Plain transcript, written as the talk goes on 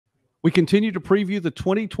We continue to preview the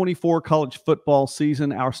 2024 college football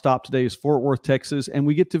season. Our stop today is Fort Worth, Texas, and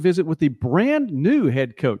we get to visit with the brand new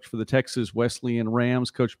head coach for the Texas Wesleyan Rams,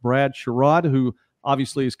 Coach Brad Sherrod, who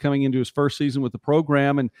obviously is coming into his first season with the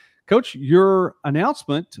program. And Coach, your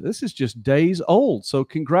announcement, this is just days old. So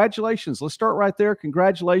congratulations. Let's start right there.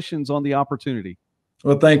 Congratulations on the opportunity.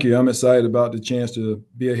 Well, thank you. I'm excited about the chance to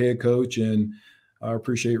be a head coach, and I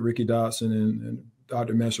appreciate Ricky Dotson and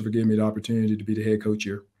Dr. Messer for giving me the opportunity to be the head coach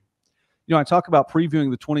here. You know, I talk about previewing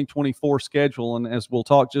the 2024 schedule, and as we'll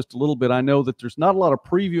talk just a little bit, I know that there's not a lot of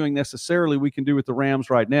previewing necessarily we can do with the Rams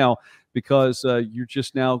right now because you're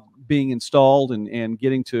just now being installed and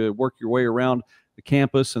getting to work your way around the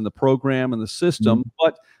campus and the program and the system. Mm-hmm.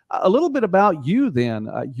 But a little bit about you then.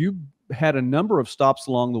 You had a number of stops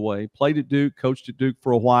along the way, played at Duke, coached at Duke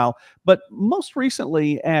for a while, but most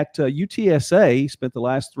recently at UTSA, spent the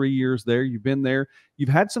last 3 years there. You've been there. You've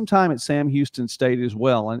had some time at Sam Houston State as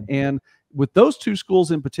well. And with those two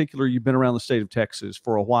schools in particular, you've been around the state of Texas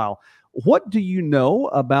for a while. What do you know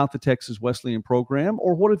about the Texas Wesleyan program,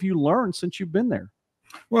 or what have you learned since you've been there?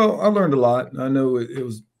 Well, I learned a lot. I know it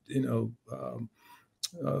was,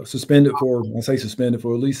 suspended for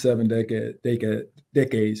at least 7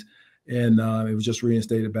 decades. And it was just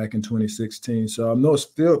reinstated back in 2016. So I know it's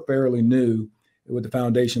still fairly new with the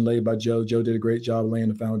foundation laid by Joe. Joe did a great job laying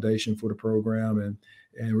the foundation for the program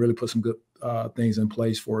and really put some good things in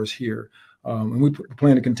place for us here. And we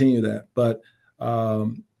plan to continue that. But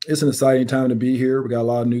it's an exciting time to be here. We got a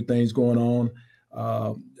lot of new things going on.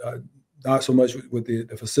 Not so much with the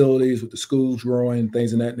facilities, with the schools growing,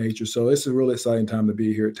 things in that nature. So it's a really exciting time to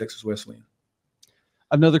be here at Texas Wesleyan.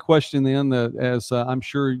 Another question then, as I'm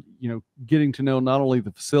sure, getting to know not only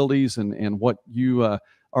the facilities and what you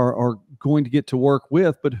are going to get to work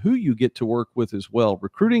with, but who you get to work with as well.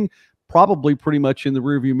 Recruiting probably pretty much in the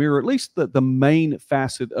rearview mirror, at least the main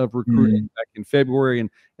facet of recruiting back in February and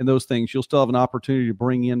those things. You'll still have an opportunity to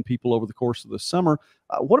bring in people over the course of the summer.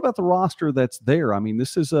 What about the roster that's there? I mean,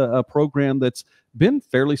 this is a program that's been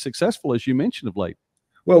fairly successful, as you mentioned, of late.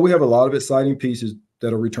 Well, we have a lot of exciting pieces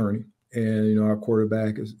that are returning. And, our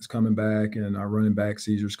quarterback is coming back, and our running back,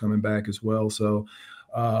 Caesar's coming back as well. So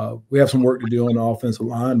we have some work to do on the offensive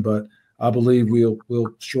line, but I believe we'll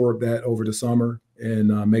shore up that over the summer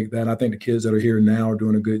and make that. I think the kids that are here now are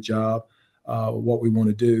doing a good job what we want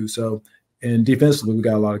to do. So, and defensively, we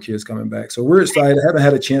got a lot of kids coming back. So we're excited. I haven't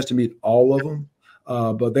had a chance to meet all of them,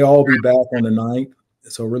 but they all be back on the 9th.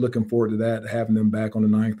 So we're looking forward to that, having them back on the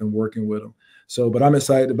 9th and working with them. So, but I'm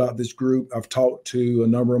excited about this group. I've talked to a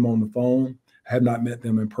number of them on the phone. I have not met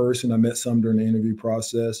them in person. I met some during the interview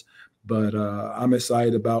process, but I'm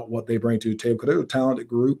excited about what they bring to the table because they're a talented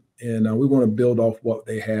group, and we want to build off what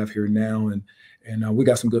they have here now, and we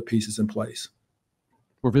got some good pieces in place.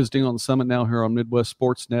 We're visiting on the summit now here on Midwest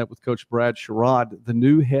Sportsnet with Coach Brad Sherrod, the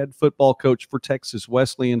new head football coach for Texas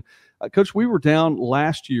Wesleyan. Coach, we were down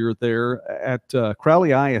last year there at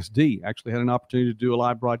Crowley ISD. Actually had an opportunity to do a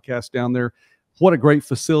live broadcast down there. What a great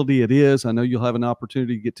facility it is. I know you'll have an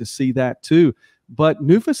opportunity to get to see that too. But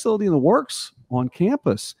new facility in the works on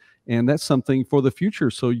campus, and that's something for the future.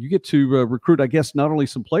 So you get to recruit, I guess, not only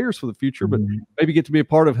some players for the future, but maybe get to be a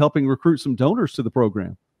part of helping recruit some donors to the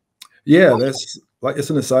program. Yeah, it's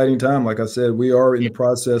an exciting time. Like I said, we are in the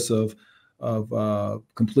process of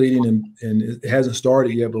completing, and it hasn't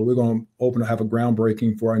started yet, but we're going to have a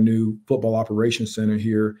groundbreaking for our new football operations center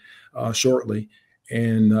here shortly.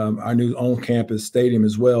 And our new on-campus stadium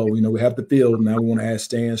as well. We have the field, now we want to add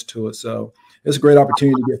stands to it. So it's a great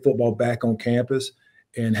opportunity to get football back on campus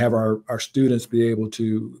and have our students be able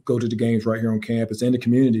to go to the games right here on campus and the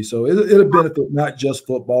community. So it'll benefit not just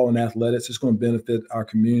football and athletics. It's going to benefit our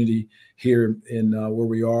community here in where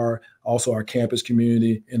we are, also our campus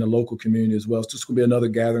community and the local community as well. It's just going to be another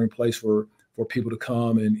gathering place for people to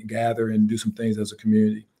come and gather and do some things as a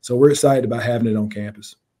community. So we're excited about having it on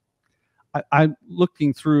campus. I'm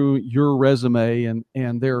looking through your resume,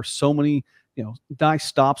 and there are so many, nice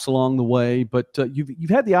stops along the way. But you've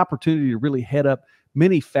had the opportunity to really head up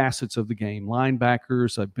many facets of the game.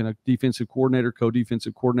 Linebackers. I've been a defensive coordinator,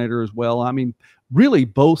 co-defensive coordinator as well. I mean, really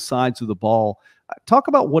both sides of the ball. Talk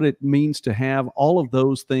about what it means to have all of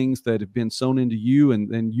those things that have been sewn into you,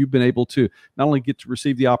 and you've been able to not only get to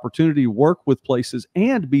receive the opportunity to work with places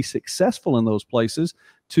and be successful in those places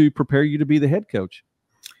to prepare you to be the head coach.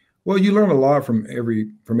 Well, you learn a lot from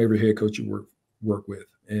every head coach you work with,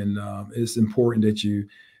 and it's important that you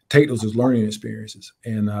take those as learning experiences.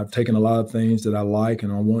 And I've taken a lot of things that I like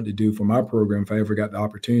and I want to do for my program if I ever got the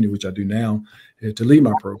opportunity, which I do now, to lead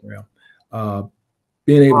my program.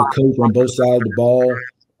 Being able to coach on both sides of the ball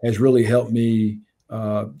has really helped me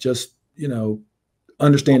just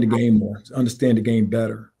understand the game more, understand the game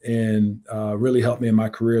better, and really helped me in my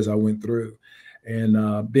career as I went through. And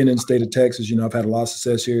being in the state of Texas, you know, I've had a lot of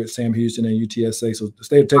success here at Sam Houston and UTSA. So the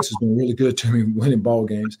state of Texas has been really good to me winning ball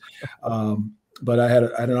games. But I had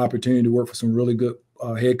an opportunity to work for some really good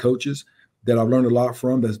head coaches that I've learned a lot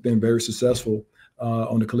from, that's been very successful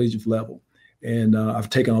on the collegiate level. And I've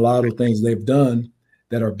taken a lot of things they've done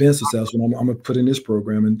that have been successful. I'm going to put in this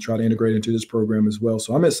program and try to integrate into this program as well.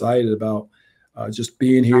 So I'm excited about just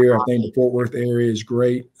being here. I think the Fort Worth area is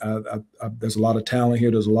great. There's a lot of talent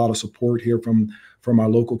here. There's a lot of support here from our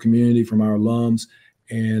local community, from our alums.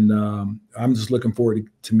 And I'm just looking forward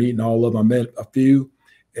to meeting all of them. I met a few,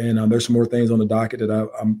 and there's some more things on the docket that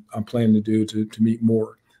I'm planning to do to meet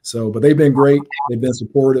more. So, but they've been great. They've been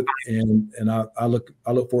supportive, and I look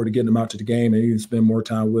forward to getting them out to the game and even spend more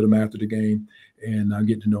time with them after the game and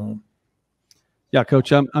getting to know them. Yeah,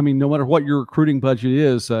 Coach. I mean, no matter what your recruiting budget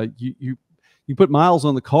is, you put miles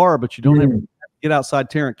on the car, but you don't have to get outside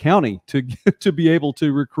Tarrant County to be able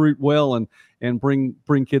to recruit well and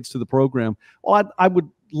bring kids to the program. Well, I would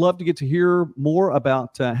love to get to hear more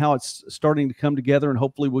about how it's starting to come together, and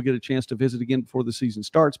hopefully we'll get a chance to visit again before the season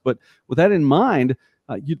starts. But with that in mind,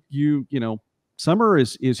 you know, summer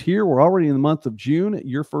is here. We're already in the month of June.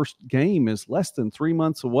 Your first game is less than 3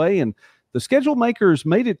 months away, and the schedule makers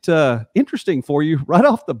made it interesting for you right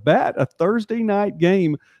off the bat. A Thursday night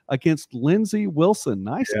game against Lindsey Wilson.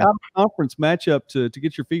 Nice out-of-conference matchup to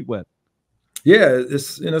get your feet wet. Yeah,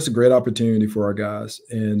 it's a great opportunity for our guys,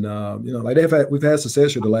 and like we've had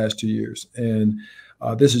success here the last 2 years, and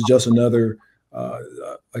this is just another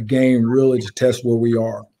a game really to test where we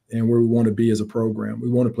are and where we want to be as a program. We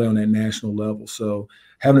want to play on that national level. So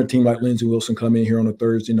having a team like Lindsey Wilson come in here on a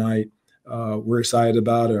Thursday night, we're excited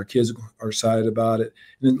about it. Our kids are excited about it.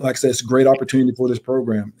 And like I said, it's a great opportunity for this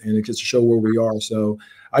program, and it gets to show where we are. So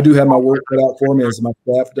I do have my work cut out for me, as my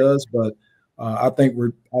staff does, but I think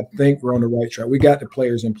we're on the right track. We got the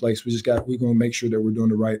players in place. We're going to make sure that we're doing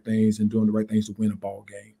the right things and doing the right things to win a ball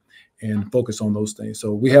game and focus on those things.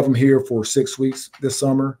 So we have them here for 6 weeks this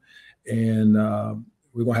summer, and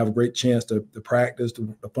we're going to have a great chance to practice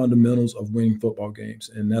the fundamentals of winning football games.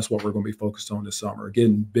 And that's what we're going to be focused on this summer,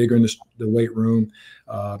 getting bigger in the weight room,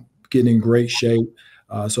 getting in great shape.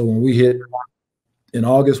 So when we hit in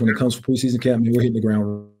August, when it comes to preseason camp, we're hitting the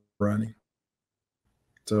ground running.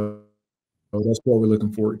 So that's what we're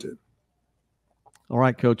looking forward to. All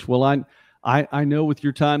right, Coach. Well, I know with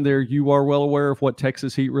your time there, you are well aware of what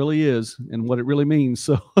Texas heat really is and what it really means.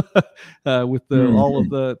 So with all of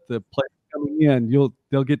the players coming in,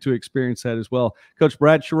 they'll get to experience that as well. Coach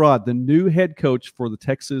Brad Sherrod, the new head coach for the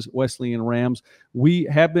Texas Wesleyan Rams. We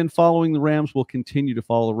have been following the Rams. We'll continue to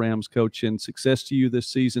follow the Rams, Coach, and success to you this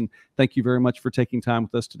season. Thank you very much for taking time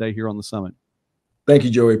with us today here on the Summit. Thank you,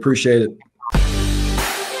 Joey. Appreciate it.